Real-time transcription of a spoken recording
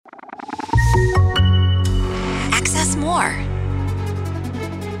more.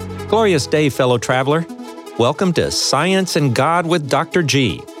 Glorious day, fellow traveler. Welcome to Science and God with Dr.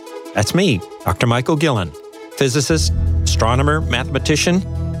 G. That's me, Dr. Michael Gillen, physicist, astronomer, mathematician,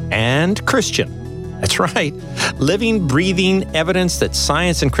 and Christian. That's right, living, breathing evidence that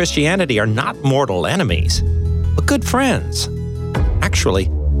science and Christianity are not mortal enemies, but good friends. Actually,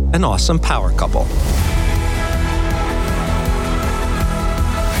 an awesome power couple.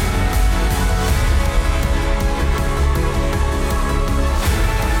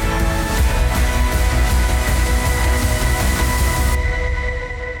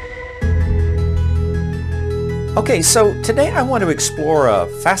 Okay, so today I want to explore a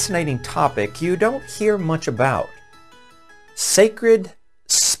fascinating topic you don't hear much about. Sacred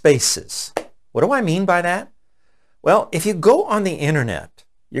spaces. What do I mean by that? Well, if you go on the internet,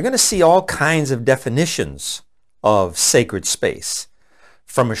 you're going to see all kinds of definitions of sacred space.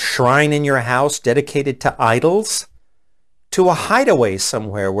 From a shrine in your house dedicated to idols, to a hideaway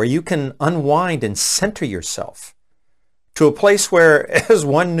somewhere where you can unwind and center yourself, to a place where, as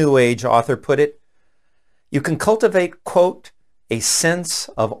one New Age author put it, you can cultivate, quote, a sense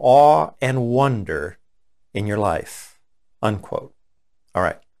of awe and wonder in your life, unquote. All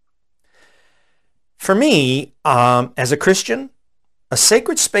right. For me, as a Christian, a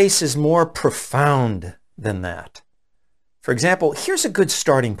sacred space is more profound than that. For example, here's a good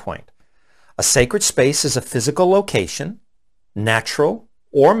starting point. A sacred space is a physical location, natural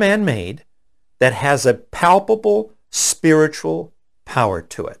or man-made, that has a palpable spiritual power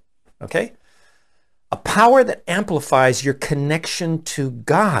to it. Okay? A power that amplifies your connection to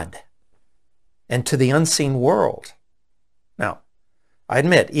God and to the unseen world. Now, I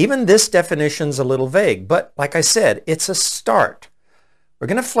admit, even this definition's a little vague, but like I said, it's a start. We're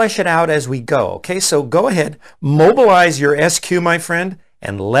going to flesh it out as we go, okay? So go ahead, mobilize your SQ, my friend,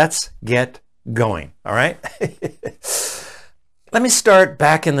 and let's get going, all right? Let me start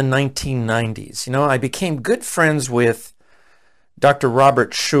back in the 1990s. You know, I became good friends with Dr.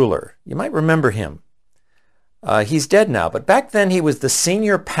 Robert Schuller. You might remember him. He's dead now, but back then he was the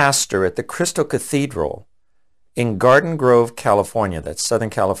senior pastor at the Crystal Cathedral in Garden Grove, California. That's Southern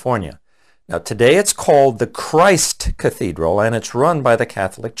California. Now today it's called the Christ Cathedral, and it's run by the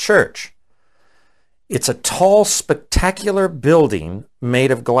Catholic Church. It's a tall, spectacular building made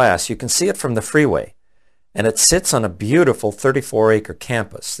of glass. You can see it from the freeway, and it sits on a beautiful 34-acre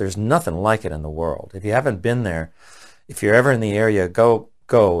campus. There's nothing like it in the world. If you haven't been there, if you're ever in the area, go.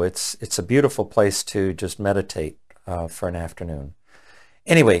 It's a beautiful place to just meditate for an afternoon.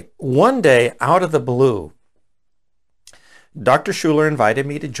 Anyway, one day, out of the blue, Dr. Schuller invited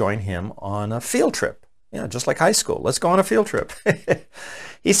me to join him on a field trip. You know, just like high school. Let's go on a field trip.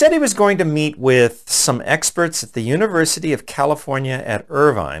 He said he was going to meet with some experts at the University of California at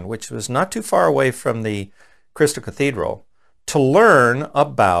Irvine, which was not too far away from the Crystal Cathedral, to learn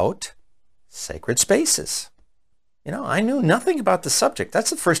about sacred spaces. You know, I knew nothing about the subject.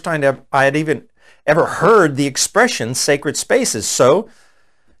 That's the first time I had even ever heard the expression sacred spaces. So,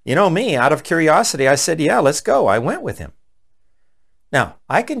 you know me, out of curiosity, I said, yeah, let's go. I went with him. Now,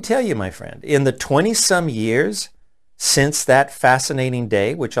 I can tell you, my friend, in the 20-some years since that fascinating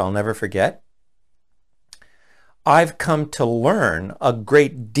day, which I'll never forget, I've come to learn a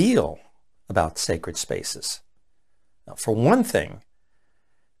great deal about sacred spaces. Now, for one thing,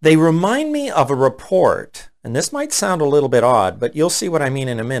 they remind me of a report, and this might sound a little bit odd, but you'll see what I mean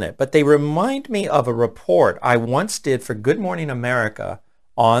in a minute, but they remind me of a report I once did for Good Morning America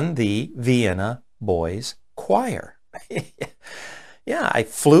on the Vienna Boys Choir. Yeah, I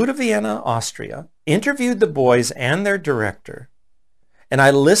flew to Vienna, Austria, interviewed the boys and their director, and I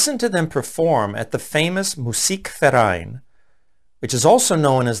listened to them perform at the famous Musikverein, which is also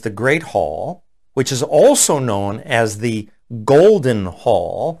known as the Great Hall, which is also known as the Golden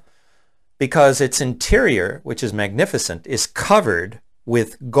Hall, because its interior, which is magnificent, is covered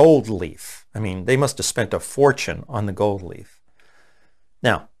with gold leaf. I mean, they must have spent a fortune on the gold leaf.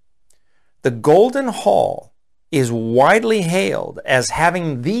 Now, the Golden Hall is widely hailed as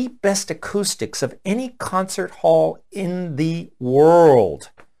having the best acoustics of any concert hall in the world.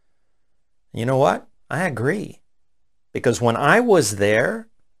 You know what? I agree. Because when I was there,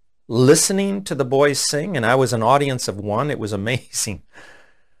 listening to the boys sing, and I was an audience of one, it was amazing.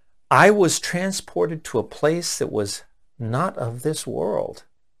 I was transported to a place that was not of this world.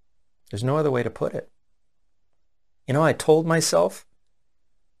 There's no other way to put it. You know, I told myself,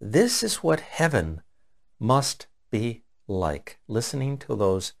 this is what heaven must be like, listening to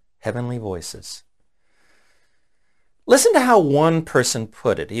those heavenly voices. Listen to how one person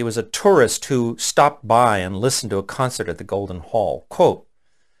put it. He was a tourist who stopped by and listened to a concert at the Golden Hall. Quote,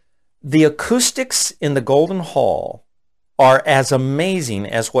 "The acoustics in the Golden Hall are as amazing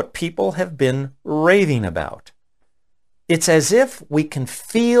as what people have been raving about. It's as if we can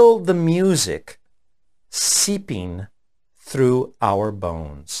feel the music seeping through our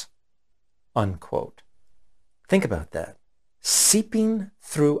bones." Unquote. Think about that. Seeping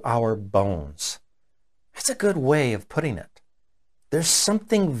through our bones. That's a good way of putting it. There's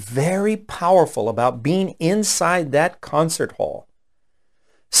something very powerful about being inside that concert hall.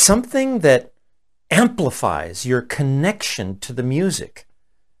 Something that amplifies your connection to the music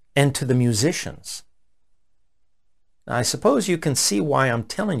and to the musicians. Now, I suppose you can see why I'm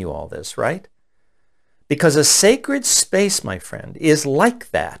telling you all this, right? Because a sacred space, my friend, is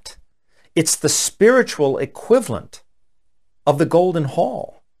like that. It's the spiritual equivalent of the Golden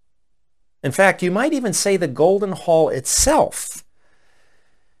Hall. In fact, you might even say the Golden Hall itself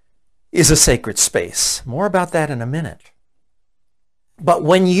is a sacred space. More about that in a minute. But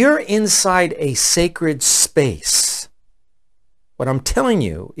when you're inside a sacred space, what I'm telling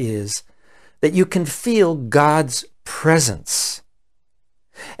you is that you can feel God's presence.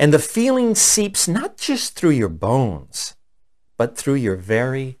 And the feeling seeps not just through your bones, but through your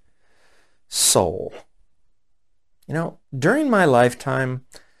very soul. You know, during my lifetime,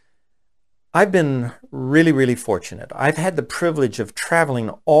 I've been really fortunate. I've had the privilege of traveling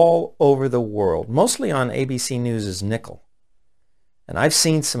all over the world, mostly on ABC News' Nickel. And I've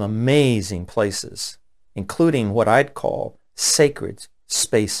seen some amazing places, including what I'd call sacred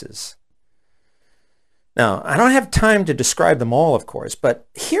spaces. Now, I don't have time to describe them all, of course, but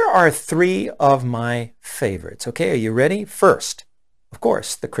here are 3 of my favorites. Okay, are you ready? First, of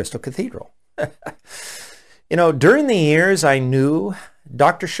course, the Crystal Cathedral. You know, during the years I knew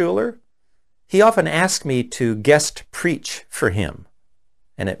Dr. Schuller, he often asked me to guest preach for him.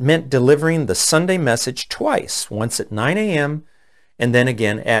 And it meant delivering the Sunday message twice, once at 9 a.m. and then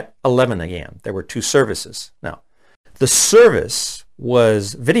again at 11 a.m. There were 2 services. Now, the service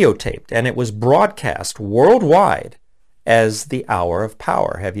was videotaped and it was broadcast worldwide as the Hour of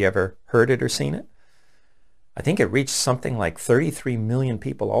Power. Have you ever heard it or seen it? I think it reached something like 33 million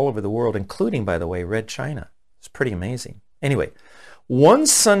people all over the world, including, by the way, Red China. It's pretty amazing. Anyway, one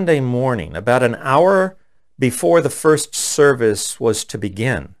Sunday morning, about an hour before the first service was to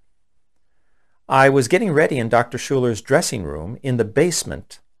begin, I was getting ready in Dr. Schuller's dressing room in the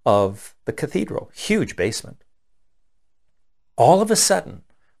basement of the cathedral, huge basement. All of a sudden,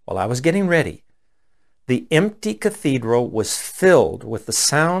 while I was getting ready, the empty cathedral was filled with the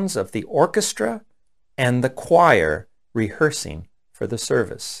sounds of the orchestra and the choir rehearsing for the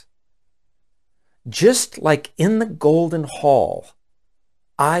service. Just like in the Golden Hall,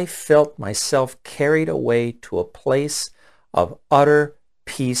 I felt myself carried away to a place of utter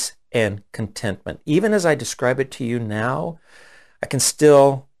peace and contentment. Even as I describe it to you now, I can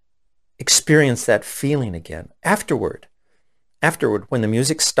still experience that feeling again. Afterward, when the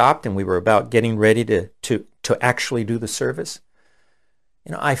music stopped and we were about getting ready to actually do the service,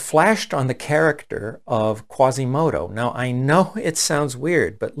 you know, I flashed on the character of Quasimodo. Now, I know it sounds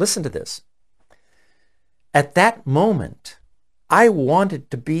weird, but listen to this. At that moment, I wanted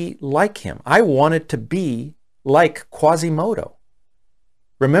to be like him. I wanted to be like Quasimodo.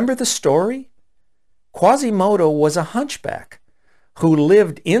 Remember the story? Quasimodo was a hunchback who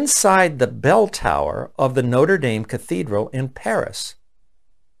lived inside the bell tower of the Notre Dame Cathedral in Paris.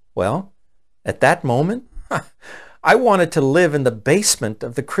 Well, at that moment, I wanted to live in the basement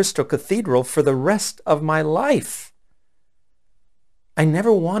of the Crystal Cathedral for the rest of my life. I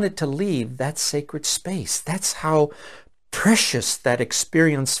never wanted to leave that sacred space. That's how precious that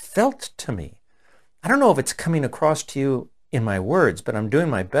experience felt to me. I don't know if it's coming across to you in my words, but I'm doing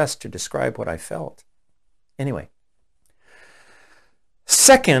my best to describe what I felt. Anyway,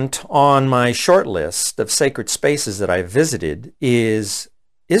 second on my short list of sacred spaces that I visited is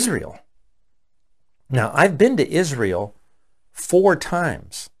Israel. Now, I've been to Israel 4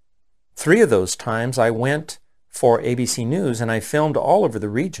 times. 3 of those times I went for ABC News and I filmed all over the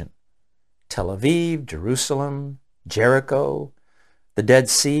region. Tel Aviv, Jerusalem, Jericho, the Dead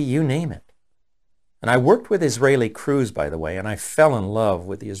Sea, you name it. And I worked with Israeli crews, by the way, and I fell in love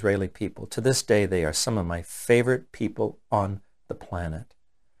with the Israeli people. To this day, they are some of my favorite people on the planet.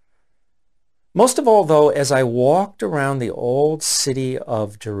 Most of all, though, as I walked around the old city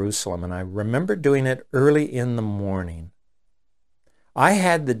of Jerusalem, and I remember doing it early in the morning, I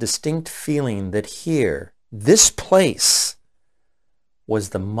had the distinct feeling that here, this place, was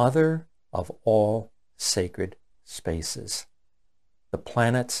the mother of all sacred spaces, the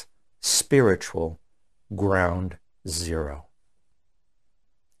planet's spiritual ground zero.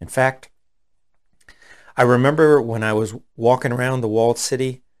 In fact, I remember when I was walking around the walled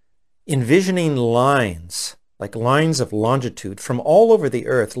city, envisioning lines like lines of longitude from all over the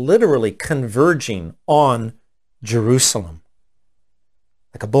earth, literally converging on Jerusalem,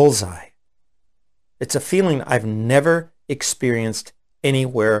 like a bullseye. It's a feeling I've never experienced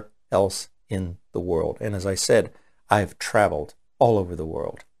anywhere else in the world. And as I said, I've traveled all over the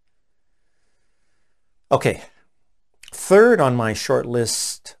world. Okay, third on my short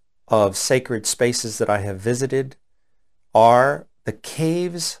list of sacred spaces that I have visited are the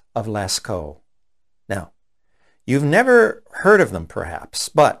caves of Lascaux. Now, you've never heard of them perhaps,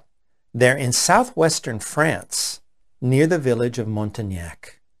 but they're in southwestern France near the village of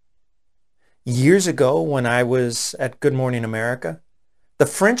Montignac. Years ago, when I was at Good Morning America, the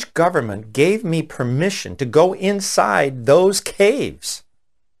French government gave me permission to go inside those caves.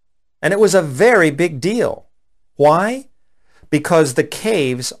 And it was a very big deal. Why? Because the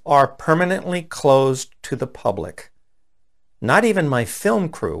caves are permanently closed to the public. Not even my film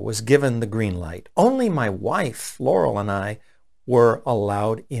crew was given the green light. Only my wife, Laurel, and I were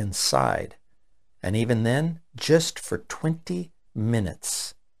allowed inside. And even then, just for 20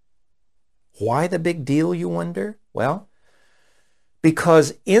 minutes. Why the big deal, you wonder? Well,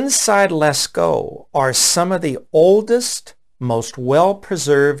 because inside Lascaux are some of the oldest, most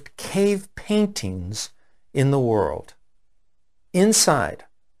well-preserved cave paintings in the world. Inside,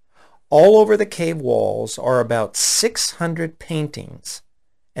 all over the cave walls, are about 600 paintings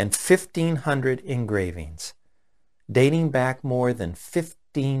and 1,500 engravings, dating back more than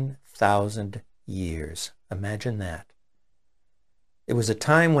 15,000 years. Imagine that. It was a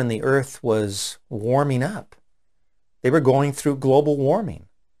time when the earth was warming up. They were going through global warming,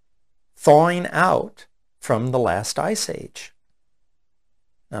 thawing out from the last ice age.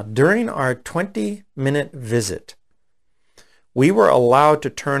 Now, during our 20-minute visit, we were allowed to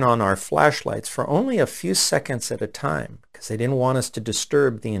turn on our flashlights for only a few seconds at a time because they didn't want us to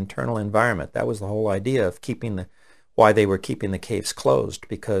disturb the internal environment. That was the whole idea of why they were keeping the caves closed,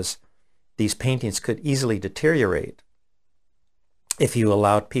 because these paintings could easily deteriorate if you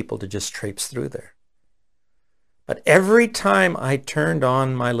allowed people to just traipse through there. But every time I turned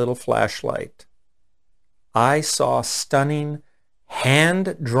on my little flashlight, I saw stunning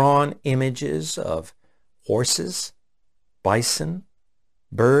hand-drawn images of horses, bison,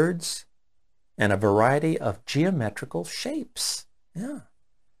 birds, and a variety of geometrical shapes. Yeah.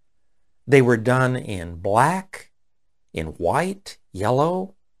 They were done in black, in white,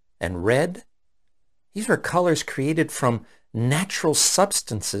 yellow, and red. These were colors created from natural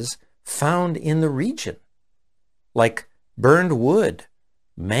substances found in the region, like burned wood,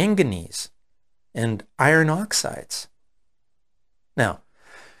 manganese, and iron oxides. Now,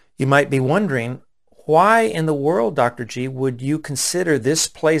 you might be wondering, why in the world, Dr. G, would you consider this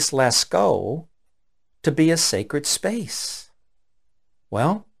place, Lascaux, to be a sacred space?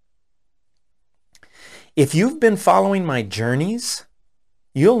 Well, if you've been following my journeys,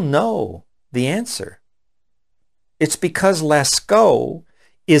 you'll know the answer. It's because Lascaux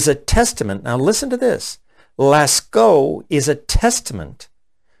is a testament. Now listen to this. Lascaux is a testament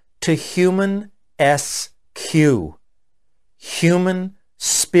to human SQ, human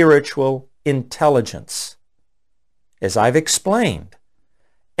spiritual intelligence. As I've explained,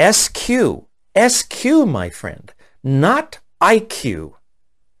 SQ, my friend, not IQ,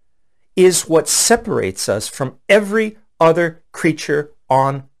 is what separates us from every other creature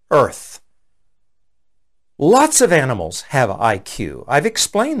on earth. Lots of animals have IQ. I've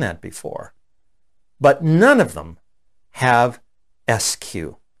explained that before. But none of them have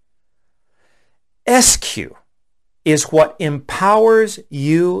SQ. SQ is what empowers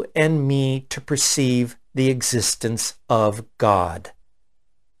you and me to perceive the existence of God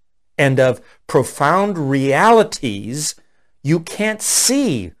and of profound realities you can't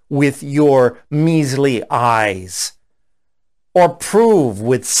see with your measly eyes, or prove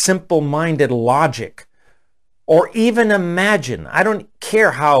with simple-minded logic, or even imagine. I don't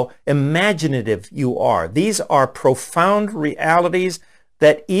care how imaginative you are. These are profound realities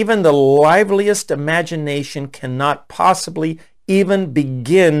that even the liveliest imagination cannot possibly even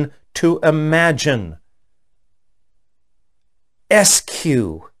begin to imagine. SQ,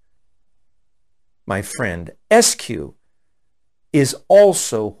 my friend, SQ is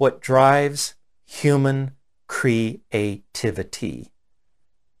also what drives human creativity.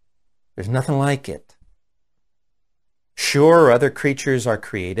 There's nothing like it. Sure, other creatures are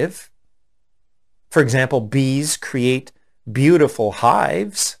creative. For example, bees create beautiful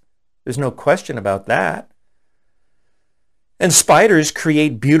hives. There's no question about that. And spiders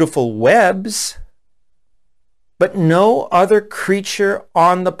create beautiful webs. But no other creature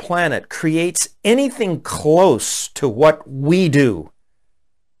on the planet creates anything close to what we do.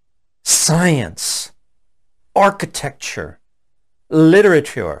 Science, architecture,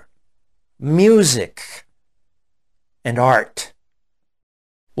 literature, music, and art.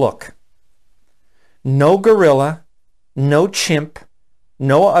 Look, no gorilla, no chimp,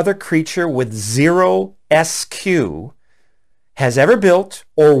 no other creature with zero SQ has ever built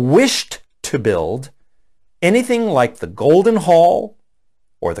or wished to build anything like the Golden Hall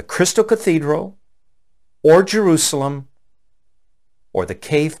or the Crystal Cathedral or Jerusalem or the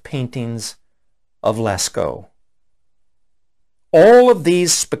cave paintings of Lascaux. All of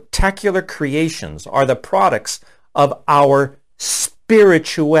these spectacular creations are the products of our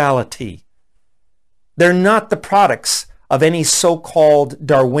spirituality. They're not the products of any so-called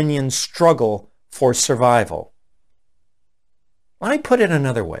Darwinian struggle for survival. Let me put it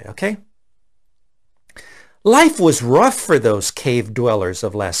another way, okay? Life was rough for those cave dwellers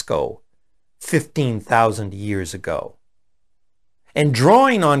of Lascaux 15,000 years ago. And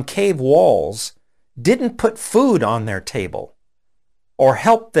drawing on cave walls didn't put food on their table or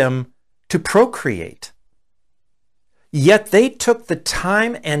help them to procreate. Yet they took the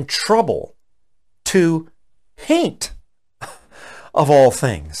time and trouble to paint, of all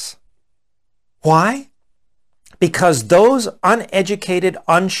things. Why? Because those uneducated,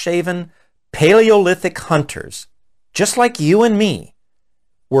 unshaven, Paleolithic hunters, just like you and me,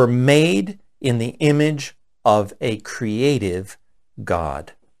 were made in the image of a creative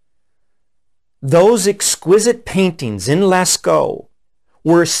God. Those exquisite paintings in Lascaux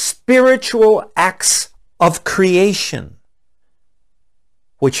were spiritual acts of creation,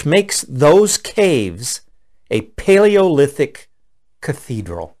 which makes those caves a Paleolithic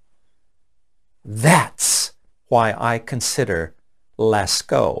cathedral. That's why I consider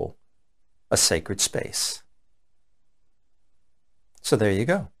Lascaux a sacred space. So there you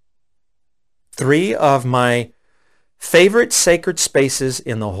go. 3 of my favorite sacred spaces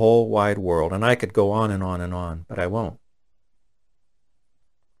in the whole wide world. And I could go on and on and on, but I won't.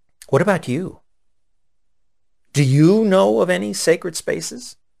 What about you? Do you know of any sacred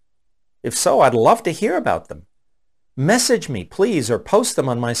spaces? If so, I'd love to hear about them. Message me, please, or post them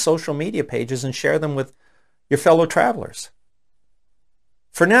on my social media pages and share them with your fellow travelers.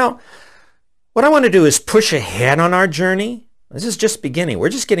 For now, what I want to do is push ahead on our journey. This is just beginning. We're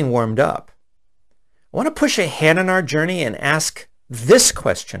just getting warmed up. I want to push ahead on our journey and ask this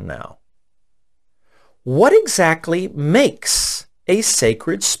question now. What exactly makes a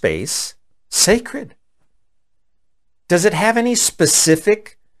sacred space sacred? Does it have any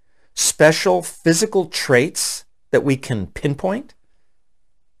specific, special physical traits that we can pinpoint?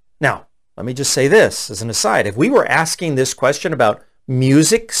 Now, let me just say this as an aside. If we were asking this question about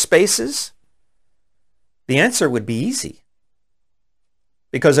music spaces, the answer would be easy.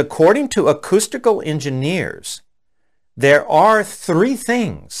 Because according to acoustical engineers, there are 3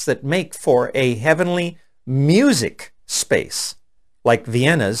 things that make for a heavenly music space, like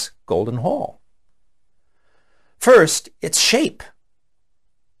Vienna's Golden Hall. First, its shape.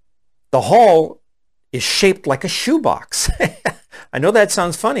 The hall is shaped like a shoebox. I know that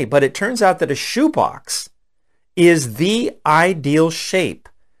sounds funny, but it turns out that a shoebox is the ideal shape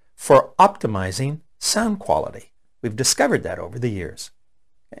for optimizing sound quality. We've discovered that over the years.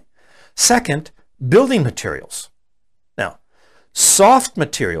 Okay. Second, building materials. Now, soft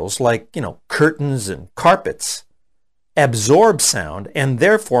materials like, curtains and carpets absorb sound and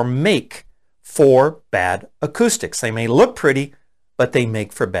therefore make for bad acoustics. They may look pretty, but they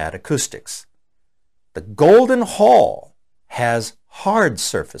make for bad acoustics. The Golden Hall has hard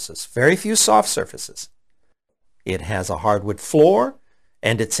surfaces, very few soft surfaces. It has a hardwood floor,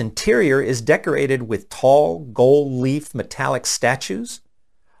 and its interior is decorated with tall gold leaf metallic statues,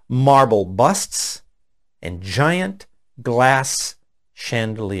 marble busts, and giant glass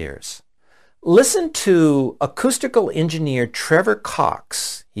chandeliers. Listen to acoustical engineer Trevor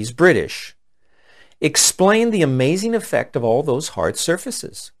Cox, he's British, explain the amazing effect of all those hard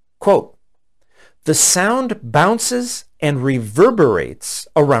surfaces. Quote, "The sound bounces and reverberates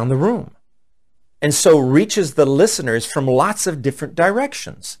around the room, and so reaches the listeners from lots of different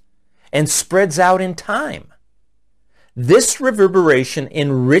directions and spreads out in time. This reverberation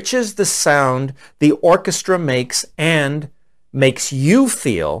enriches the sound the orchestra makes and makes you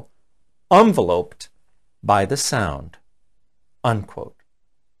feel enveloped by the sound." Unquote.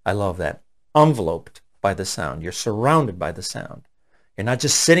 I love that. Enveloped by the sound. You're surrounded by the sound. You're not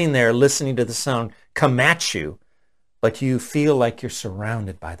just sitting there listening to the sound come at you, but you feel like you're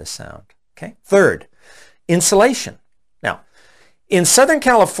surrounded by the sound. Okay. Third, insulation. Now, in Southern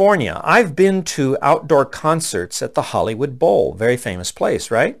California, I've been to outdoor concerts at the Hollywood Bowl, very famous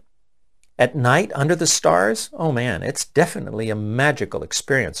place, right? at night under the stars, oh man, it's definitely a magical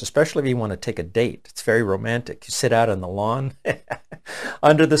experience, especially if you want to take a date. It's very romantic. You sit out on the lawn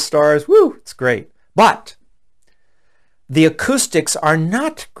under the stars. Woo, it's great. But the acoustics are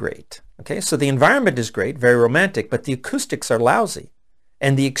not great. Okay, so the environment is great, very romantic, but the acoustics are lousy.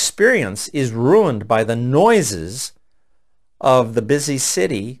 And the experience is ruined by the noises of the busy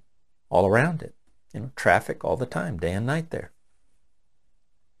city all around it. Traffic all the time, day and night there.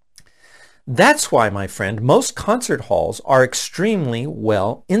 That's why, my friend, most concert halls are extremely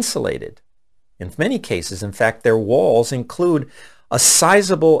well insulated. In many cases, in fact, their walls include a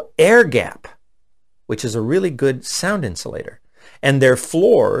sizable air gap, which is a really good sound insulator. And their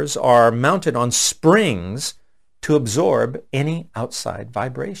floors are mounted on springs to absorb any outside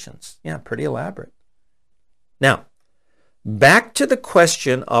vibrations. Yeah, pretty elaborate. Now, back to the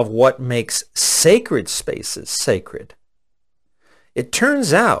question of what makes sacred spaces sacred. It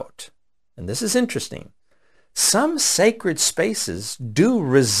turns out, and this is interesting, some sacred spaces do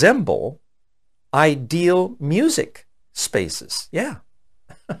resemble ideal music spaces. Yeah.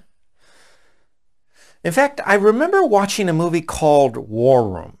 In fact, I remember watching a movie called War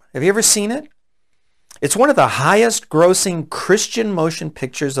Room. Have you ever seen it? It's one of the highest grossing Christian motion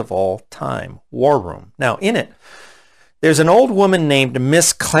pictures of all time, War Room. Now, in it, there's an old woman named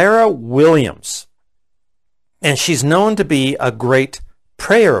Miss Clara Williams, and she's known to be a great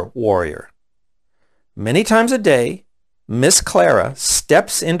prayer warrior. Many times a day, Miss Clara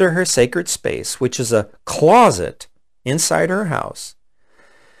steps into her sacred space, which is a closet inside her house,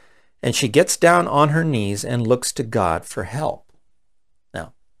 and she gets down on her knees and looks to God for help.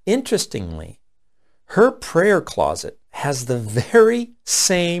 Now, interestingly, her prayer closet has the very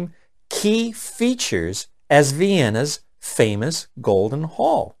same key features as Vienna's famous Golden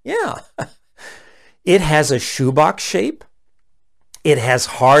Hall. Yeah. It has a shoebox shape, it has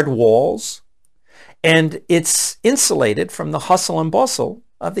hard walls, and it's insulated from the hustle and bustle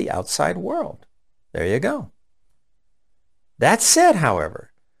of the outside world. There you go. That said, however,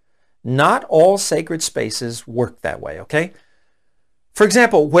 not all sacred spaces work that way, okay? For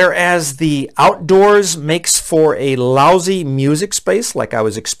example, whereas the outdoors makes for a lousy music space, like I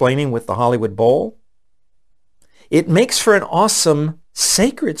was explaining with the Hollywood Bowl, it makes for an awesome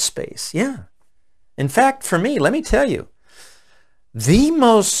sacred space, yeah. In fact, for me, let me tell you, the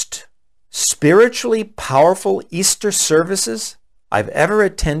most spiritually powerful Easter services I've ever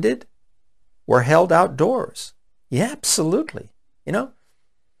attended were held outdoors. Yeah, absolutely.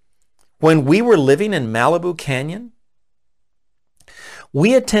 When we were living in Malibu Canyon,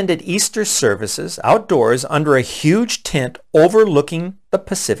 we attended Easter services outdoors under a huge tent overlooking the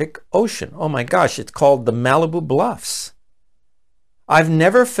Pacific Ocean. Oh my gosh, it's called the Malibu Bluffs. I've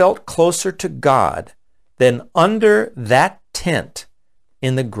never felt closer to God than under that tent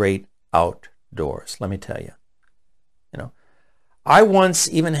in the great outdoors, let me tell you. I once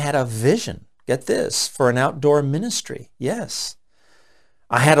even had a vision, get this, for an outdoor ministry. Yes.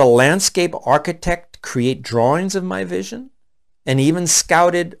 I had a landscape architect create drawings of my vision and even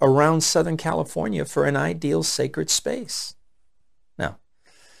scouted around Southern California for an ideal sacred space. Now,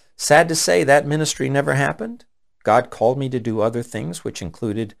 sad to say that ministry never happened. God called me to do other things, which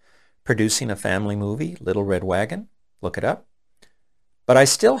included producing a family movie, Little Red Wagon. Look it up. But I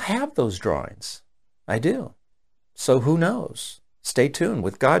still have those drawings. I do. So who knows? Stay tuned.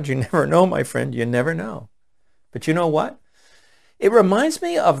 With God, you never know, my friend. You never know. But you know what? It reminds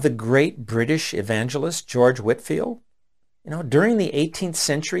me of the great British evangelist George Whitefield. During the 18th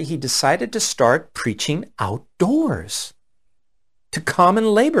century, he decided to start preaching outdoors to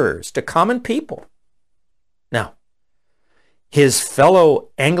common laborers, to common people. Now, his fellow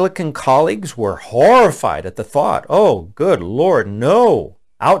Anglican colleagues were horrified at the thought, oh, good Lord, no,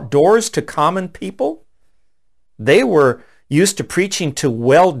 outdoors to common people? They were used to preaching to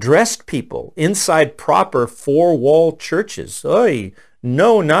well-dressed people inside proper four-wall churches. Oy,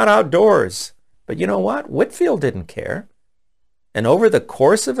 no, not outdoors. But you know what? Whitefield didn't care. And over the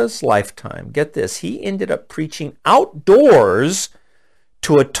course of his lifetime, get this, he ended up preaching outdoors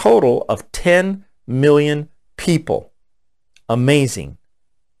to a total of 10 million people. Amazing.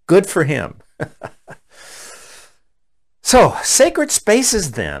 Good for him. So, sacred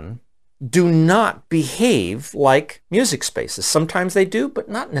spaces then do not behave like music spaces. Sometimes they do, but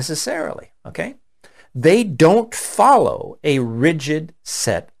not necessarily, okay? They don't follow a rigid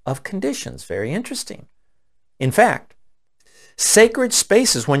set of conditions. Very interesting. In fact, sacred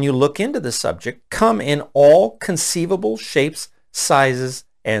spaces, when you look into the subject, come in all conceivable shapes, sizes,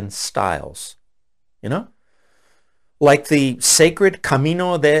 and styles. Like the sacred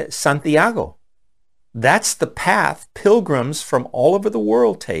Camino de Santiago. That's the path pilgrims from all over the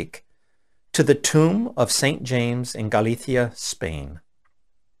world take to the tomb of St. James in Galicia, Spain.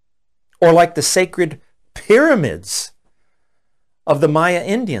 Or like the sacred pyramids of the Maya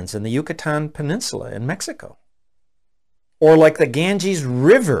Indians in the Yucatan Peninsula in Mexico. Or like the Ganges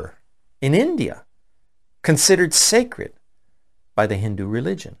River in India, considered sacred by the Hindu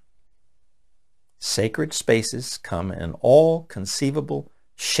religion. Sacred spaces come in all conceivable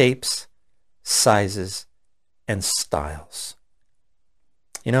shapes, sizes, and styles.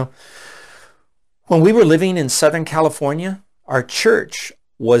 You know, when we were living in Southern California, our church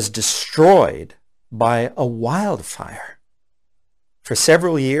was destroyed by a wildfire. For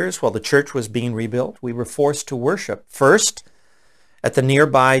several years, while the church was being rebuilt, we were forced to worship first at the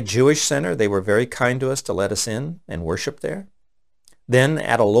nearby Jewish center. They were very kind to us to let us in and worship there. Then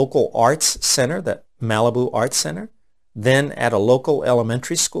at a local arts center, the Malibu Arts Center. Then at a local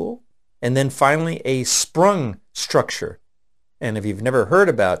elementary school. And then finally a sprung structure. And if you've never heard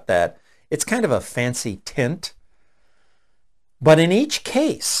about that, it's kind of a fancy tent. But in each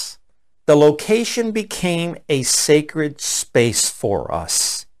case, the location became a sacred space for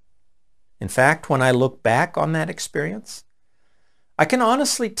us. In fact, when I look back on that experience, I can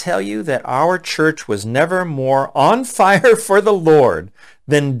honestly tell you that our church was never more on fire for the Lord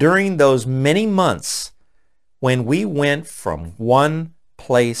than during those many months when we went from one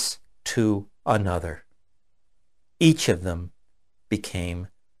place to another. Each of them became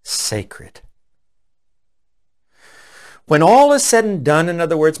sacred. When all is said and done, in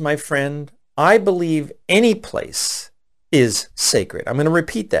other words, my friend, I believe any place is sacred. I'm going to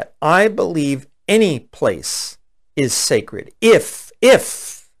repeat that. I believe any place is sacred. If,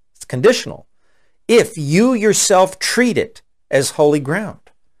 it's conditional, if you yourself treat it as holy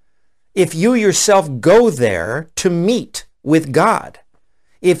ground. If you yourself go there to meet with God.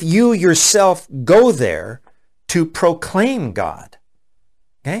 If you yourself go there to proclaim God.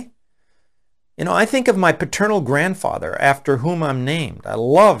 Okay? You know, I think of my paternal grandfather, after whom I'm named. I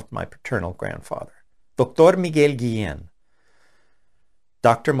loved my paternal grandfather, Dr. Miguel Guillen,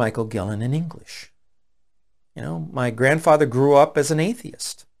 Dr. Michael Guillen in English. You know, my grandfather grew up as an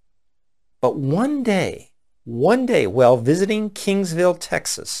atheist. But one day, while visiting Kingsville,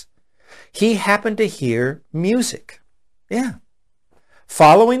 Texas, he happened to hear music. Yeah.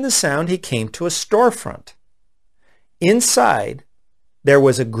 Following the sound, he came to a storefront. Inside, there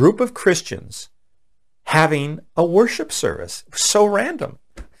was a group of Christians having a worship service. It was so random.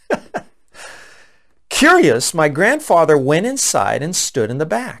 Curious, my grandfather went inside and stood in the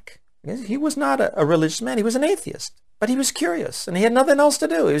back. He was not a religious man. He was an atheist. But he was curious, and he had nothing else to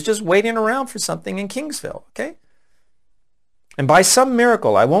do. He was just waiting around for something in Kingsville, okay? And by some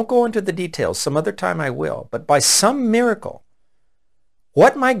miracle, I won't go into the details. Some other time I will. But by some miracle,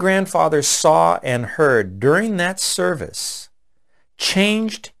 what my grandfather saw and heard during that service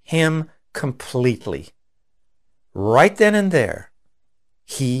changed him completely. Right then and there,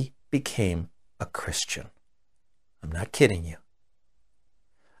 he became a Christian. I'm not kidding you.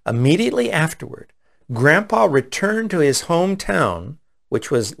 Immediately afterward, Grandpa returned to his hometown,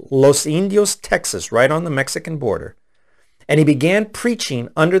 which was Los Indios, Texas, right on the Mexican border, and he began preaching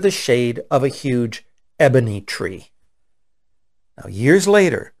under the shade of a huge ebony tree. Now, years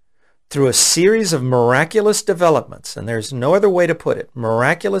later, through a series of miraculous developments, and there's no other way to put it,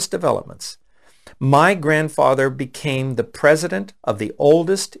 miraculous developments, my grandfather became the president of the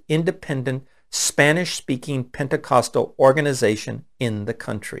oldest independent Spanish-speaking Pentecostal organization in the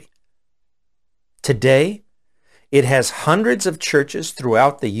country. Today, it has hundreds of churches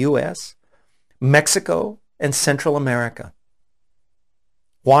throughout the U.S., Mexico, and Central America.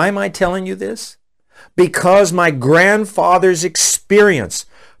 Why am I telling you this? Because my grandfather's experience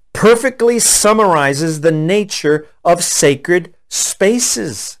perfectly summarizes the nature of sacred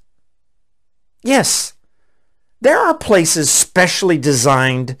spaces. Yes, there are places specially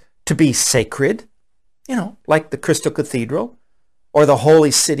designed to be sacred, you know, like the Crystal Cathedral or the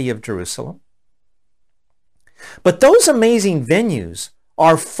Holy City of Jerusalem. But those amazing venues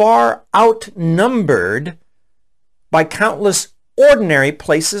are far outnumbered by countless ordinary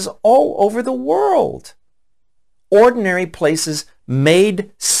places all over the world. Ordinary places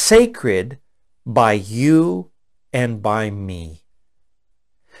made sacred by you and by me.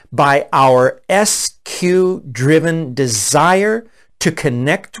 By our SQ-driven desire to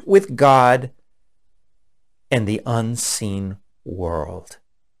connect with God and the unseen world.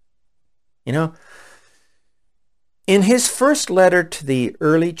 You know, in his first letter to the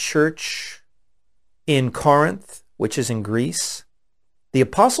early church in Corinth, which is in Greece, the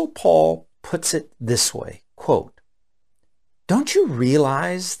Apostle Paul puts it this way, quote, "Don't you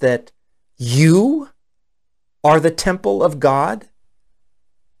realize that you are the temple of God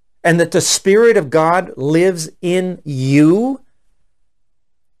and that the Spirit of God lives in you?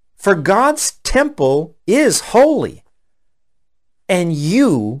 For God's temple is holy, and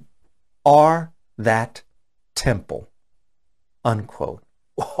you are that temple. Unquote.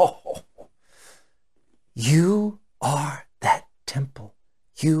 Oh, you are that temple.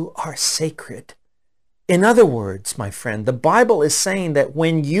 You are sacred. In other words, my friend, the Bible is saying that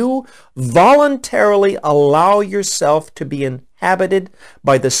when you voluntarily allow yourself to be inhabited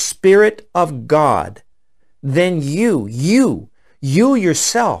by the Spirit of God, then you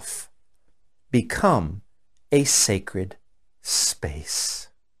yourself become a sacred space.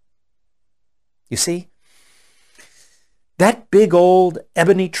 You see, that big old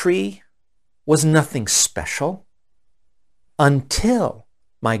ebony tree was nothing special until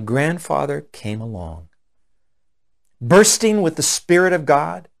my grandfather came along. Bursting with the Spirit of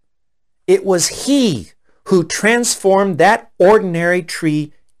God, it was he who transformed that ordinary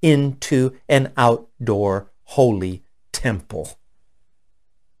tree into an outdoor holy temple.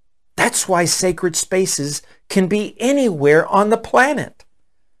 That's why sacred spaces can be anywhere on the planet.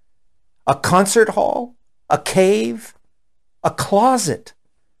 A concert hall, a cave, a closet,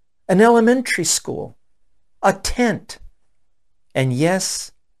 an elementary school, a tent, and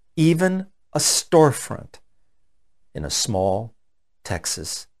yes, even a storefront in a small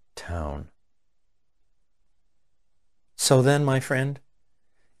Texas town. So then, my friend,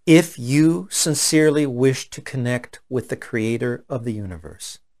 if you sincerely wish to connect with the Creator of the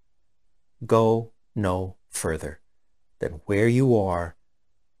universe, go no further than where you are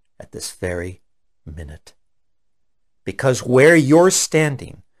at this very minute. Because where you're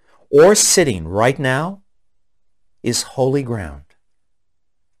standing or sitting right now is holy ground,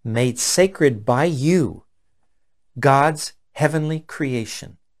 made sacred by you, God's heavenly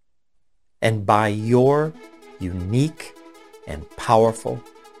creation, and by your unique and powerful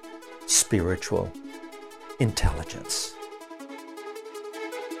spiritual intelligence.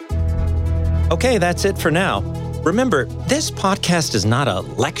 Okay, that's it for now. Remember, this podcast is not a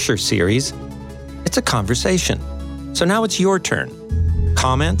lecture series. It's a conversation. So now it's your turn.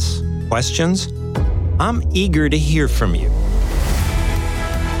 Comments? Questions? I'm eager to hear from you.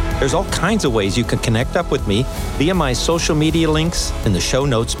 There's all kinds of ways you can connect up with me via my social media links in the show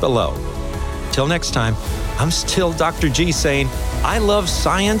notes below. Till next time, I'm still Dr. G saying, I love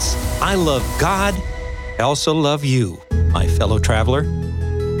science, I love God, I also love you, my fellow traveler.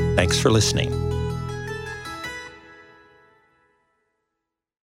 Thanks for listening.